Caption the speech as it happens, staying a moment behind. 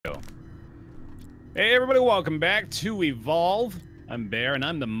Hey everybody, welcome back to Evolve. I'm Baer and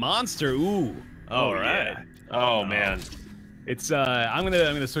I'm the monster. Ooh. All right. Yeah. Oh man. It's I'm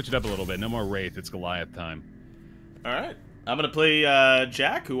gonna switch it up a little bit. No more Wraith, it's Goliath time. All right. I'm gonna play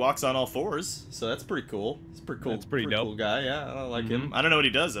Jack, who walks on all fours. So that's pretty cool. It's pretty cool. That's pretty dope. Cool guy. Yeah, I like him. I don't know what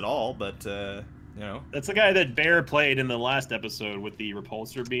he does at all, but you know. That's the guy that Baer played in the last episode with the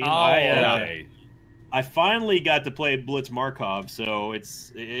repulsor beam. Oh, okay. I finally got to play Blitz Markov, so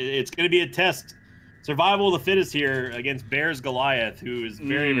it's going to be a test. Survival of the fittest here against Baer's Goliath, who is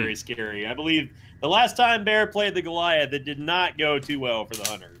very, very scary. I believe the last time Baer played the Goliath, it did not go too well for the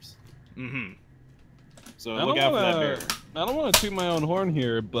hunters. So look out for that Baer. I don't want to toot my own horn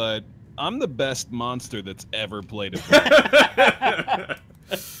here, but I'm the best monster that's ever played a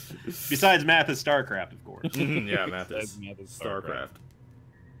Besides Mathis StarCraft, of course. Yeah, Mathis StarCraft.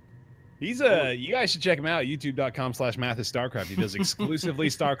 He's you guys should check him out, youtube.com/Mathis StarCraft. He does exclusively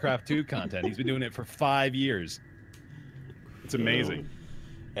StarCraft 2 content. He's been doing it for 5 years. It's amazing.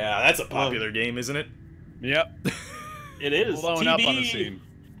 Yeah, that's a popular game, isn't it? Yep. It is. Blowing up on the scene.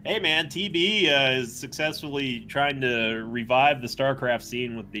 Hey man, TB is successfully trying to revive the StarCraft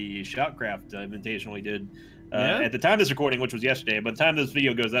scene with the Shoutcraft Invitational he did at the time of this recording, which was yesterday. By the time this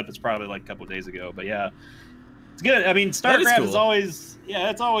video goes up, it's probably like a couple days ago. But yeah, it's good. I mean, StarCraft is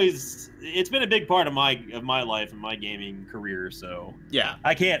always, it's been a big part of my life and my gaming career. So yeah,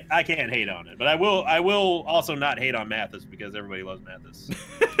 I can't hate on it. But I will also not hate on Mathis because everybody loves Mathis.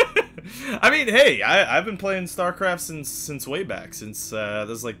 I mean, hey, I've been playing StarCraft since way back, since this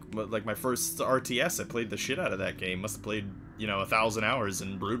is like my first RTS. I played the shit out of that game. Must have played 1,000 hours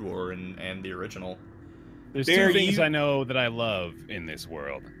in Brood War and the original. There's two things I know that I love in this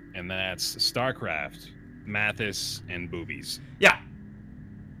world, and that's StarCraft, Mathis, and boobies. Yeah.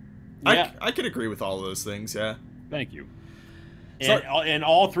 I could agree with all of those things. Yeah. Thank you. And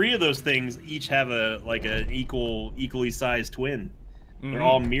all three of those things each have an equally sized twin. They're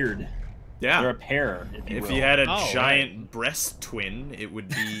all mirrored. Yeah. They're a pair. If you had a giant breast twin, it would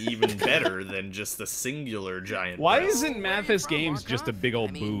be even better than just a singular giant Why breast. isn't Mathis Games just a big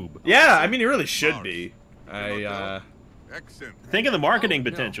old boob? Yeah, I mean, it really should be. Think of the marketing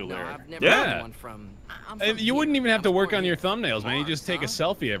potential there. Yeah. You wouldn't even have to work on your thumbnails, man. You just take a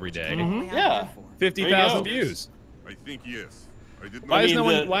selfie every day. Yeah. 50,000 views. I think yes. Why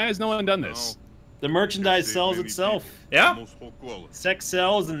has no one done this? The merchandise sells itself. Yeah. Sex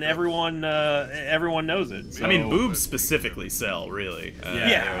sells, and everyone knows it. So. I mean, boobs specifically sell, really.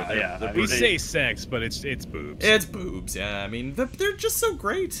 We say sex, but it's boobs. It's boobs. Yeah. I mean, they're just so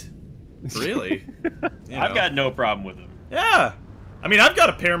great. Really. I've got no problem with them. Yeah. I mean, I've got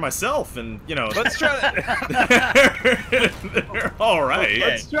a pair myself, and let's try that. They're all right. Okay.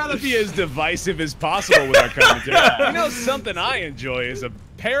 Let's try to be as divisive as possible with our commentary. Something I enjoy is a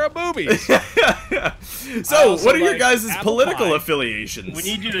pair of boobies. So, what are your guys' political affiliations? We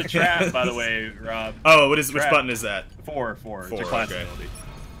need you to trap, by the way, Rob. Oh, which button is that? 4. It's a class ability.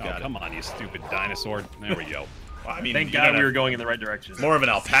 Oh, come on, you stupid dinosaur. There we go. Well, I mean, thank God we were going in the right direction. More of an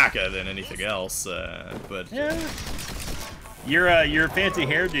alpaca than anything else, but yeah. Your fancy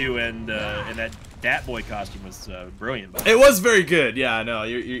hairdo and that Dat Boy costume was brilliant. It was very good. Yeah, no,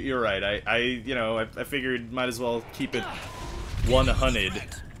 you're right. I figured might as well keep it 100.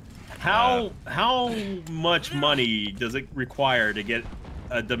 How much money does it require to get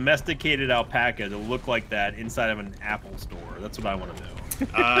a domesticated alpaca to look like that inside of an Apple store? That's what I want to know.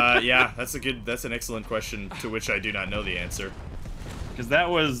 Yeah, that's an excellent question to which I do not know the answer. Because that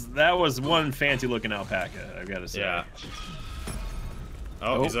was one fancy looking alpaca, I've got to say. Yeah.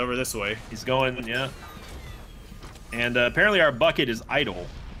 Oh, he's over this way. He's going, yeah. And apparently our bucket is idle.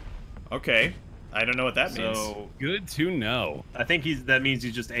 Okay. I don't know what that means. So good to know. I think that means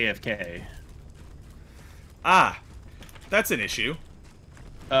he's just AFK. Ah, that's an issue.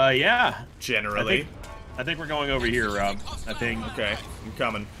 Yeah. Generally. I think we're going over here, Rob. I think. Okay, I'm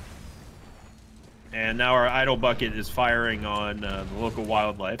coming. And now our idle bucket is firing on the local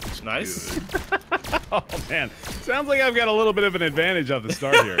wildlife. Which nice. Oh man, sounds like I've got a little bit of an advantage off the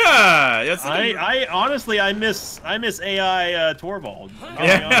start here. Yeah, I honestly miss AI Torvald.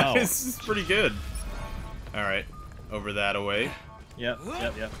 Yeah, this is pretty good. All right, over that away. Yep.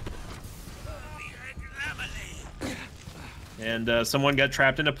 And someone got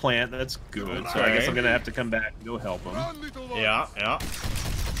trapped in a plant. That's good. So I guess I'm gonna have to come back and go help them. Yeah.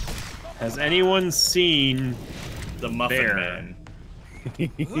 Has anyone seen the Muffin Baer? Man?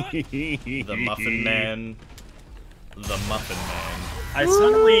 The Muffin Man. The Muffin Man.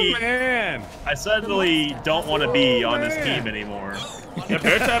 I suddenly don't want to be on this team anymore. Yeah,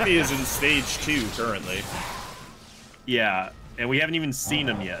 Bear Tappy is in stage 2 currently. Yeah, and we haven't even seen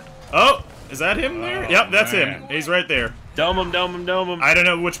him yet. Oh, is that him there? Yep, that's man. him. He's right there. Dome him, dome him, dome him. I don't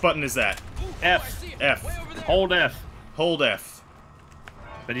know which button is that. F. F. Hold F. Hold F.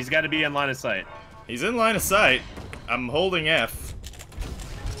 But he's got to be in line of sight. He's in line of sight. I'm holding F.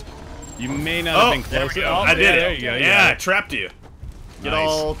 You may not have been close enough. I did it. There you go. Yeah, I trapped you. Get Nice.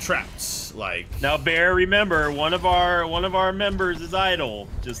 all trapped, like. Now, Baer, remember, one of our members is idle.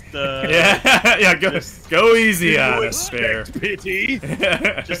 Just Yeah, go easy on us, Baer. Pity.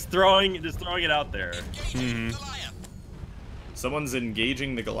 just throwing it out there. Someone's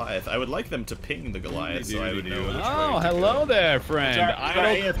engaging the Goliath. I would like them to ping the Goliath so I would know which way Oh, to hello go. there, friend. Our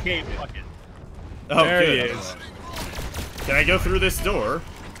AFK bucket. Oh, There good. he is. Can I go through this door?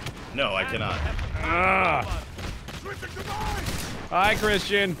 No, I cannot. Ah. Hi,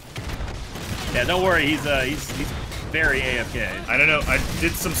 Christian. Yeah, don't worry. He's very AFK. I don't know. I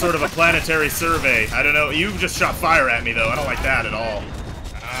did some sort of a planetary survey. I don't know. You just shot fire at me, though. I don't like that at all.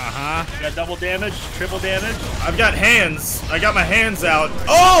 Uh-huh. Got double damage, triple damage. I've got hands. I got my hands out.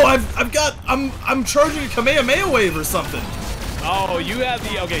 Oh, I'm charging a Kamehameha wave or something. Oh, you have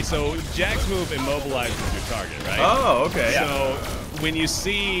the... Okay, so Jack's move immobilizes your target, right? Oh, okay. So when you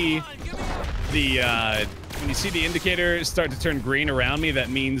see the indicator start to turn green around me, that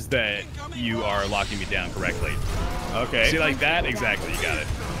means that you are locking me down correctly. Okay. See, like that? Exactly, you got it.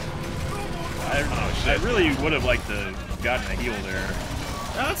 I really would have liked to gotten a heal there.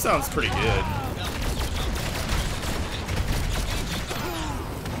 That sounds pretty good.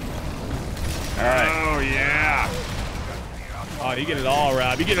 All right. Oh, yeah. Oh, you get it all,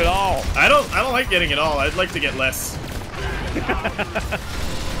 Rob. You get it all. I don't like getting it all. I'd like to get less.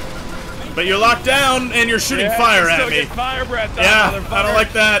 But you're locked down and you're shooting fire at me. Get fire breath. Yeah, I don't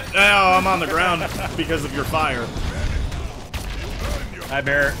like that. Oh, I'm on the ground because of your fire. Hi,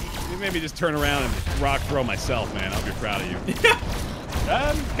 Baer. You made me just turn around and rock throw myself, man. I'll be proud of you.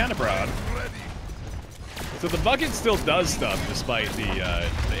 I'm kind of proud. So the bucket still does stuff despite the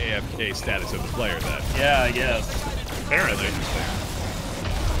AFK status of the player, then. Yeah, I guess. Apparently.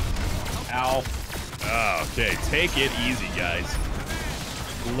 Ow. Oh, okay, take it easy, guys.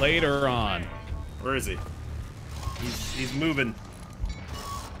 Later on. Where is he? He's moving.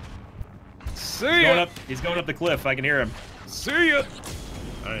 See ya. He's going up the cliff. I can hear him. See ya.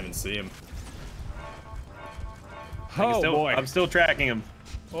 I don't even see him. Oh boy. I'm still tracking him.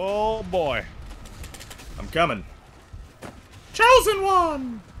 Oh boy. I'm coming. Chosen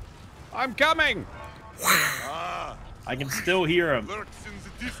one! I'm coming. I can still hear him.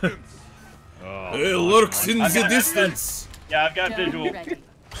 Oh, It lurks in the distance. Yeah, I've got visual.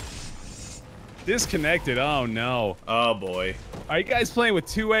 disconnected. Oh no. Oh boy. Are you guys playing with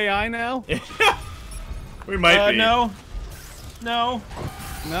 2 AI now? We might be. No. No.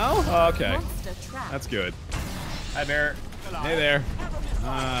 No? Oh, okay. That's good. Hi, Baer. Hey there.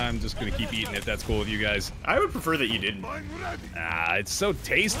 I'm just gonna keep eating it. That's cool with you guys. I would prefer that you didn't. Ah, it's so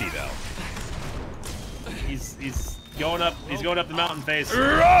tasty though. He's going up. He's going up the mountain face.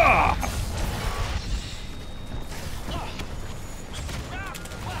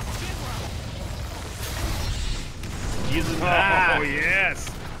 Oh yes.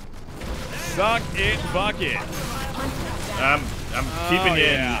 Suck it, bucket. I'm keeping you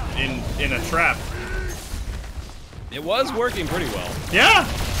yeah. in a trap. It was working pretty well. Yeah,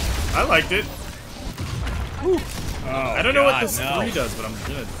 I liked it. Oh, I don't know what God, this no. 3 does, but I'm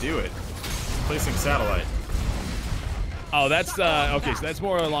gonna do it. Placing satellite. Oh, that's okay. So that's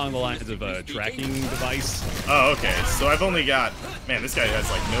more along the lines of a tracking device. Oh, okay. So I've only got. Man, this guy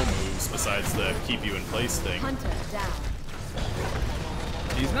has like no moves besides the keep you in place thing. Hunter down.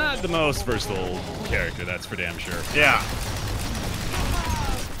 He's not the most versatile character, that's for damn sure. Yeah.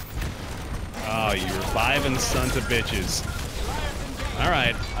 Oh, you reviving sons of bitches. All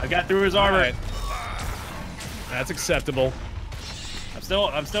right. I got through his armor. All right. That's acceptable. I'm still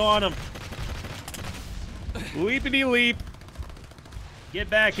on him. Leapity leap. Get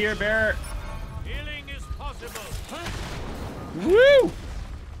back here, Baer. Healing is possible. Woo!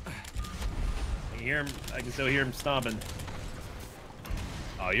 I can hear him. I can still hear him stomping.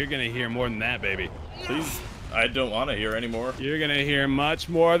 Oh, you're gonna hear more than that, baby. Please. I don't want to hear anymore. You're gonna hear much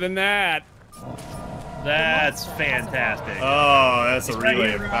more than that. That's fantastic. Oh, that's a Right relay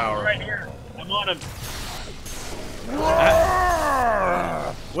here, of power. Right here. I'm on him.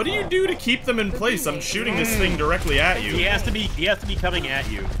 What do you do to keep them in place? I'm shooting this thing directly at He you. has to be coming at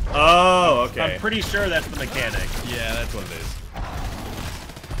you. Oh, okay. I'm pretty sure that's the mechanic. Yeah, that's what it is.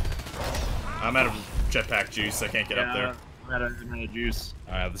 I'm out of jetpack juice. I can't get up there. I'm out of juice.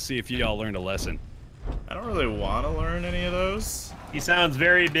 All right, let's see if y'all learned a lesson. I don't really want to learn any of those. He sounds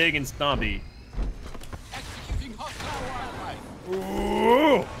very big and stompy.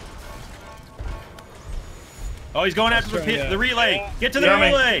 Ooh! Oh, he's going after the relay. Get to the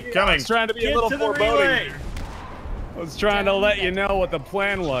Coming. relay. Coming. I was trying to be Get a little to the foreboding. relay. I was trying to let you know what the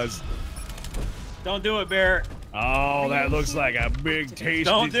plan was. Don't do it, Baer. Oh, that looks like a big tasty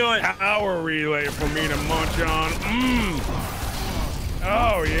Don't do it. power relay for me to munch on.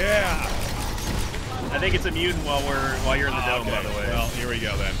 Oh yeah. I think it's immune while you're in the dome, by the way. Well, here we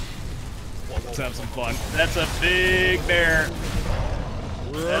go then. Let's have some fun. That's a big bear.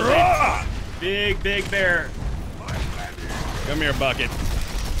 That's a big bear. Come here, Bucket.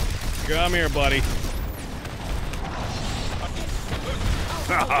 Come here, buddy.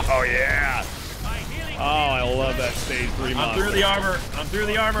 Oh yeah. Oh, I love that stage 3 monster. I'm through the armor. I'm through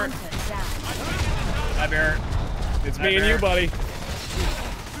the armor. Hi, Baer. It's Hi, me and Baer. you, buddy.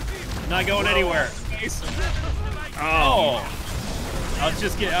 Not going anywhere. Oh. I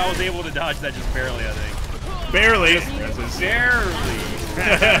was able to dodge that just barely, I think. Barely. Barely.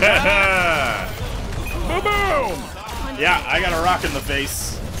 Boom! Yeah, I got a rock in the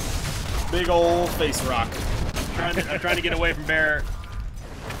face. Big old face rock. I'm trying to get away from Baer.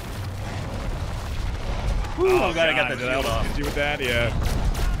 Oh, God, I got that shield off. Did you with that? Yeah.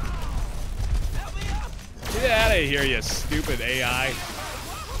 Get out of here, you stupid AI.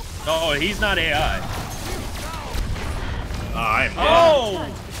 Oh, he's not AI. I'm dead. Oh!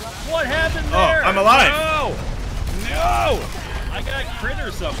 What happened there? Oh, I'm alive. No! I got crit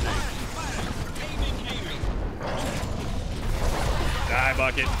or something. Die,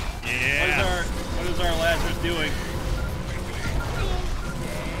 Bucket. Yeah. What is our Lazarus doing?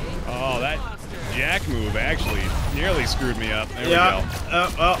 Oh, that jack move actually nearly screwed me up. There we Yeah. go.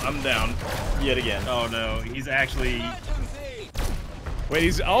 Well, I'm down. Yet again. Oh no, he's actually. Wait,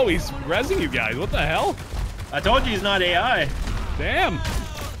 he's rezzing you guys. What the hell? I told you he's not AI. Damn.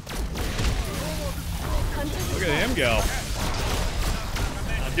 Look at him go.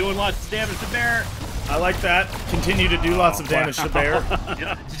 I'm doing lots of damage to Baer. I like that. Continue to do lots of damage to Baer.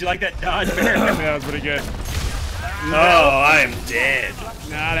 Did you like that dodge, Baer? That was pretty good. Oh, I'm dead.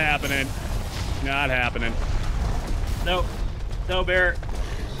 Not happening. Not happening. No, no, Baer.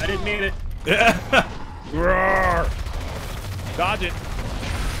 I didn't mean it. Roar. Dodge it.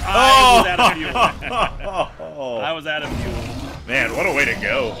 I was out of fuel. Oh. I was out of fuel. Man, what a way to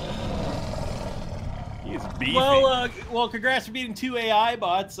go. He's beefy. Well, congrats for beating 2 AI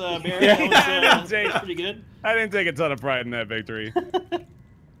bots, Baer. That was pretty good. I didn't take a ton of pride in that victory.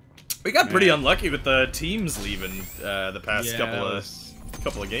 We got pretty unlucky with the teams leaving the past Yeah,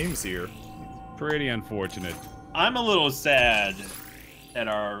 couple of games here. Pretty unfortunate. I'm a little sad at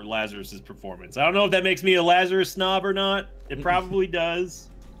our Lazarus's performance. I don't know if that makes me a Lazarus snob or not. It probably does.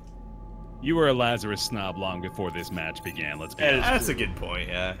 You were a Lazarus snob long before this match began, let's be honest. That's a good point,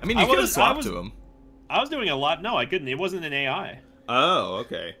 yeah. I mean, you could have swapped to him. I was doing a lot. No, I couldn't. It wasn't an AI. Oh,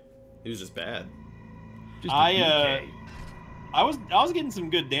 okay. He was just bad. Just a I BK. was getting some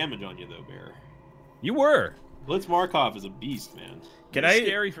good damage on you though, Baer. You were. Blitz Markov is a beast, man. Can He's I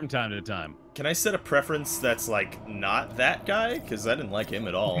scary from time to time. Can I set a preference that's like not that guy? Because I didn't like him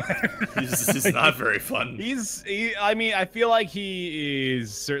at all. He's not very fun. I mean, I feel like he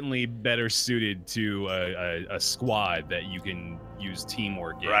is certainly better suited to a squad that you can use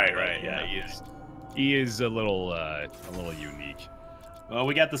teamwork in. Right, Yeah, he is a little unique. Well,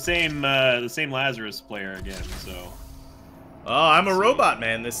 we got the same Lazarus player again, so. Oh, I'm a robot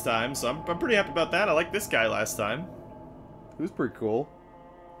man this time, so I'm pretty happy about that. I like this guy last time. He was pretty cool.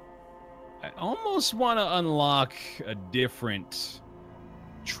 I almost want to unlock a different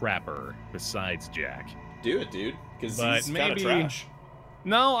trapper besides Jack. Do it, dude. Because But he's kind of maybe- trash.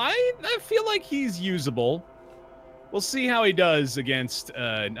 No, I feel like he's usable. We'll see how he does against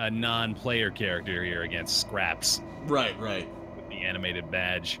a non-player character here against Scraps Right. with the animated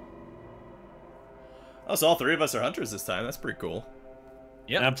badge. Oh, so all three of us are hunters this time. That's pretty cool.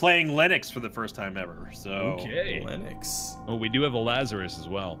 Yep. And I'm playing Lennox for the first time ever, so. Okay. Lennox. Oh, we do have a Lazarus as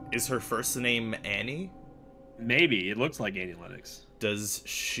well. Is her first name Annie? Maybe. It looks like Annie Lennox. Does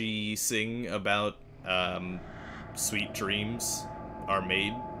she sing about sweet dreams are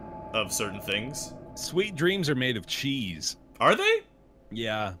made of certain things? Sweet dreams are made of cheese. Are they?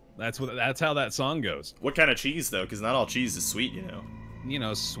 Yeah, that's how that song goes. What kind of cheese, though? Because not all cheese is sweet, you know. You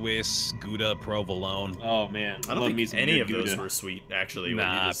know, Swiss, Gouda, Provolone. Oh, man. I don't love me think some any good of those Gouda. were sweet, actually. what you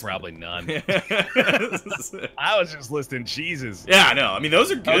Nah, just probably none. said. I was just listing cheeses. Yeah, I know. I mean,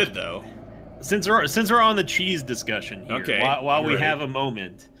 those are good, though. Since we're on the cheese discussion here, Okay, while we right. have a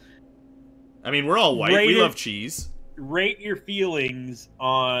moment, I mean, we're all white. Rate We it- love cheese. rate your feelings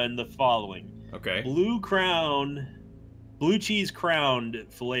on the following: Okay. blue cheese crowned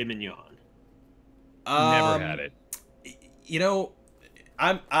filet mignon. Never had it. You know,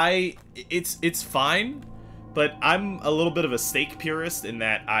 it's fine, But I'm a little bit of a steak purist in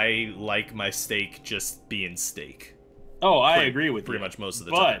that I like my steak just being steak. Oh, I agree with pretty you. much most of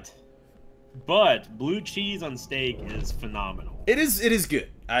the time. But blue cheese on steak is phenomenal. It is good.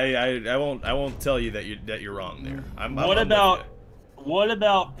 I won't tell you that you're wrong there. What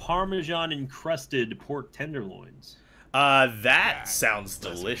about Parmesan encrusted pork tenderloins? That sounds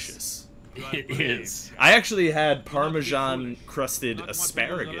delicious. It is. I actually had Parmesan crusted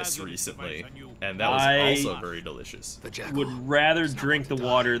asparagus recently, and that was also very delicious. Would rather drink the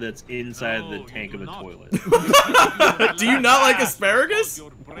water that's inside the tank of a toilet. Do you not like asparagus?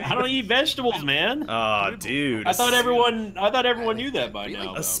 I don't eat vegetables, man. Oh, dude. I thought everyone knew that by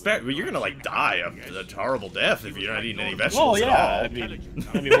now. You're gonna like die a horrible death if you're not eating any vegetables at all. I mean,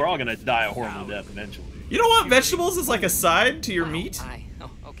 we're all gonna die a horrible death eventually. You don't want vegetables as like a side to your meat?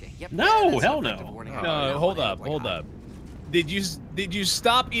 No, hell no. No, hold up. Did you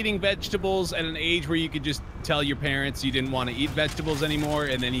stop eating vegetables at an age where you could just tell your parents you didn't want to eat vegetables anymore,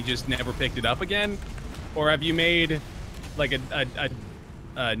 and then you just never picked it up again? Or have you made like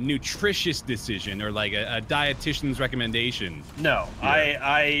a nutritious decision or like a dietitian's recommendation? No,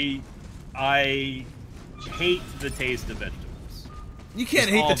 yeah. I hate the taste of vegetables. You can't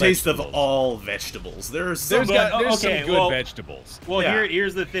hate the taste of all vegetables. There's some good vegetables. Well, yeah.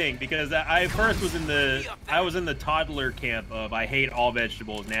 Here's the thing, because I first was in the toddler camp of I hate all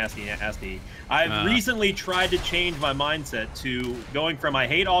vegetables, nasty. I've recently tried to change my mindset to going from I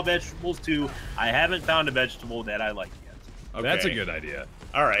hate all vegetables to I haven't found a vegetable that I like yet. Okay. That's a good idea.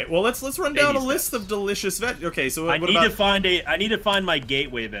 All right. Well, let's run down a list of delicious veg. Okay, so I need to find my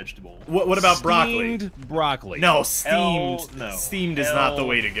gateway vegetable. What about broccoli? Steamed broccoli. No, steamed. No. Steamed is not the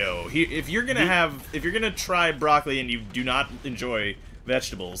way to go. If you're gonna try broccoli and you do not enjoy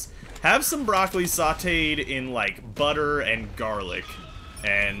vegetables, have some broccoli sautéed in like butter and garlic,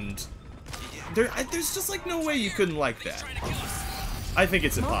 and there's just like no way you couldn't like that. I think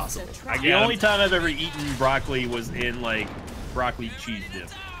it's impossible. The only time I've ever eaten broccoli was in like broccoli cheese dip.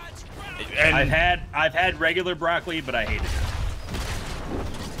 And I've had regular broccoli, but I hated it.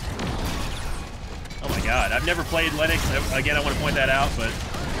 Oh my god, I've never played Lennox. Again, I want to point that out, but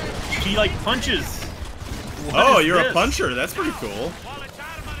she like punches. You're a puncher. That's pretty cool.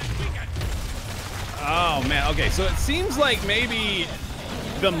 Oh man. Okay, so it seems like maybe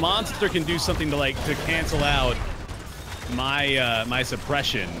the monster can do something to cancel out my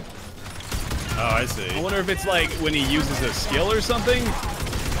suppression. Oh, I see. I wonder if it's like when he uses a skill or something.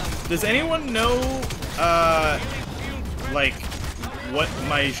 Does anyone know, like, what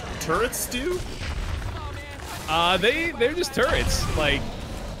my turrets do? They're just turrets. Like,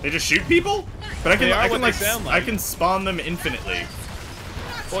 they just shoot people? But I can spawn them infinitely.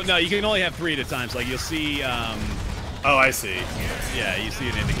 Well, no, you can only have 3 at a time. So like you'll see. Oh, I see. Yeah, you see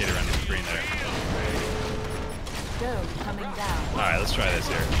an indicator on the screen there. Coming down. All right, let's try this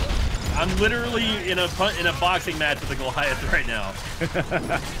here. I'm literally in a boxing match with a Goliath right now.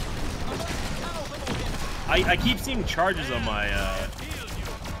 I keep seeing charges on my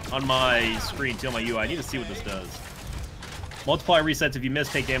screen too, on my UI. I need to see what this does. Multiply resets if you miss,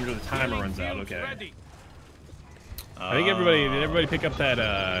 take damage when the timer runs out. Okay. I think did everybody pick up that?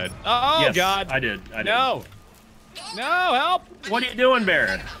 Oh yes, God! I did. No, help! What are you doing,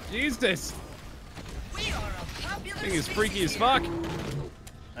 Baer? Jesus! Thing is freaky as fuck.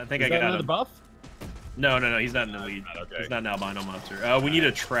 I think I got another buff. No, he's not in the lead. Okay. He's not an albino monster. We need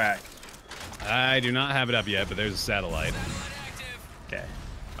a track. I do not have it up yet, but there's a satellite. Okay.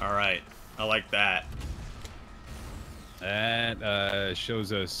 All right. I like that. That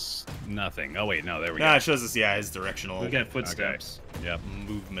shows us nothing. Oh wait, no, there we go. No, it shows us his directional. We got footsteps. Okay. Yep.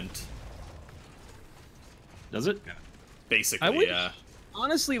 Movement. Does it? Basically, yeah.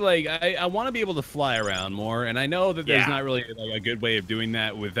 Honestly, like I want to be able to fly around more, and I know that there's not really like a good way of doing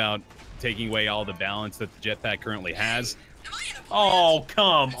that without taking away all the balance that the jetpack currently has. Oh,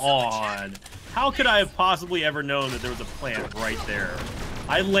 come on. How could I have possibly ever known that there was a plant right there?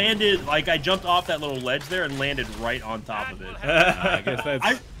 I landed, like, I jumped off that little ledge there and landed right on top of it. I guess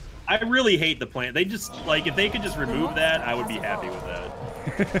that's... I really hate the plant. They just, like, if they could just remove that, I would be happy with that.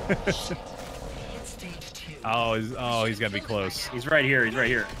 Oh, he's got to be close. He's right here. He's right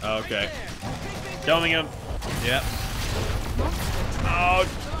here. Oh, okay. Doming him. Yep. Oh,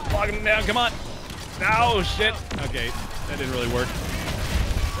 logging him down. Come on. Oh, shit. Okay, that didn't really work.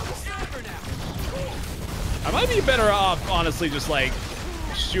 I might be better off, honestly, just, like,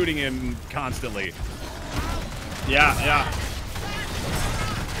 shooting him constantly. Yeah.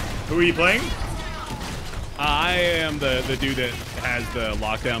 Who are you playing? I am the dude that has the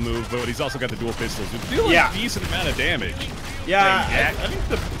lockdown move, but he's also got the dual pistols, which do a decent amount of damage. Yeah, I think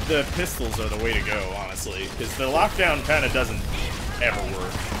the pistols are the way to go, honestly, because the lockdown kind of doesn't ever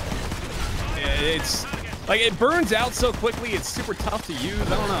work. It's like it burns out so quickly. It's super tough to use. I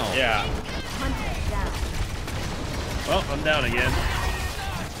don't know. Yeah. Well, I'm down again.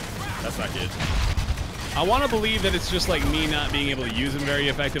 That's not good. I want to believe that it's just like me not being able to use them very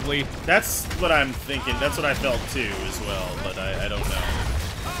effectively. That's what I'm thinking. That's what I felt too, as well. But I don't know.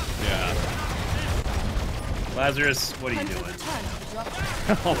 Yeah. Lazarus, what are you doing?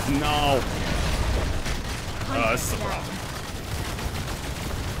 Oh no. Oh, this is a problem.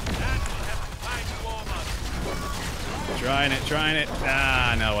 Trying it.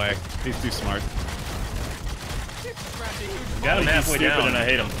 Ah, no way. He's too smart. Got him halfway Stupid down. and I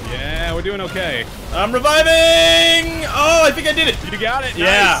hate him. Yeah, we're doing okay. I'm reviving! Oh, I think I did it! You got it. Yeah,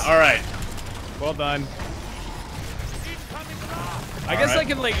 Nice. alright. Well done. I guess I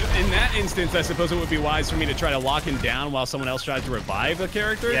can, like, in that instance, I suppose it would be wise for me to try to lock him down while someone else tries to revive the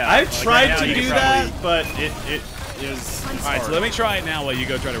character. Yeah. I've Like tried right now, to you do can that, but it is All right, hard. so let me try it now while you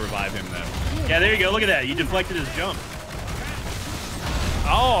go try to revive him then. Yeah, there you go. Look at that. You deflected his jump.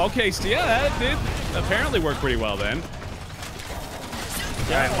 Oh, okay. So yeah, that did apparently work pretty well then.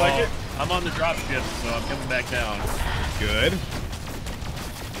 All right, well, I'm on the drop ship, so I'm coming back down. Good.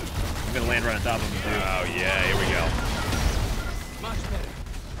 I'm gonna land right on top of him too. Oh yeah, here we go.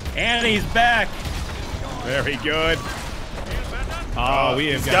 And he's back. Very good. Oh, we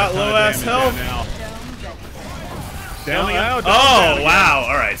have he's got got low-ass health. now. Down we go. Oh, wow.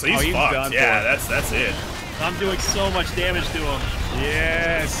 Alright, so he's Oh, he's fucked. done Yeah, for. that's it. I'm doing so much damage to him.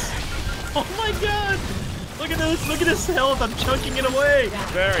 Yes. Oh my god! Look at this! Look at his health! I'm chunking it away!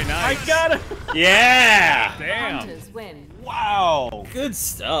 Very nice. I got it! Yeah! Damn. Hunters win. Wow! Good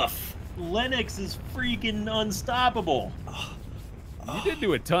stuff. Lennox is freaking unstoppable. You did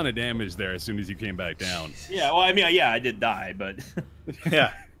do a ton of damage there as soon as you came back down. Yeah, well, I mean, yeah, I did die, but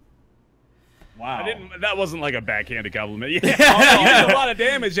Yeah. wow. That wasn't like a backhanded compliment. Yeah, you did a lot of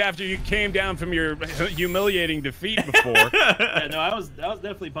damage after you came down from your humiliating defeat before. Yeah, no, I was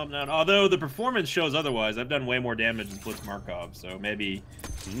definitely pumping out. Although the performance shows otherwise. I've done way more damage than Blitz Markov, so maybe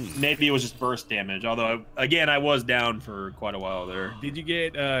it was just burst damage. Although again, I was down for quite a while there. Did you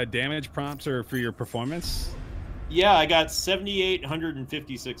get damage prompts or for your performance? Yeah, I got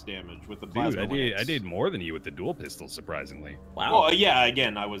 7,856 damage with the plasma. Dude, I did more than you with the dual pistol, surprisingly. Wow. Well, yeah,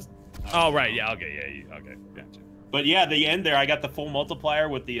 again, I was. Oh right, yeah, okay, okay, gotcha. But yeah, the end there, I got the full multiplier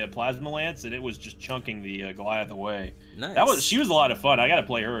with the plasma lance, and it was just chunking the Goliath away. Nice. She was a lot of fun. I got to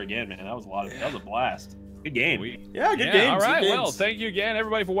play her again, man. That was a blast. Good game. Yeah, good Yeah, games. all good right, games. well, thank you again,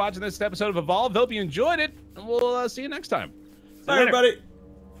 everybody, for watching this episode of Evolve. Hope you enjoyed it, and we'll see you next time. Bye, everybody.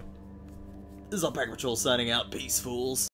 This is Alpaca Patrol signing out. Peace, fools.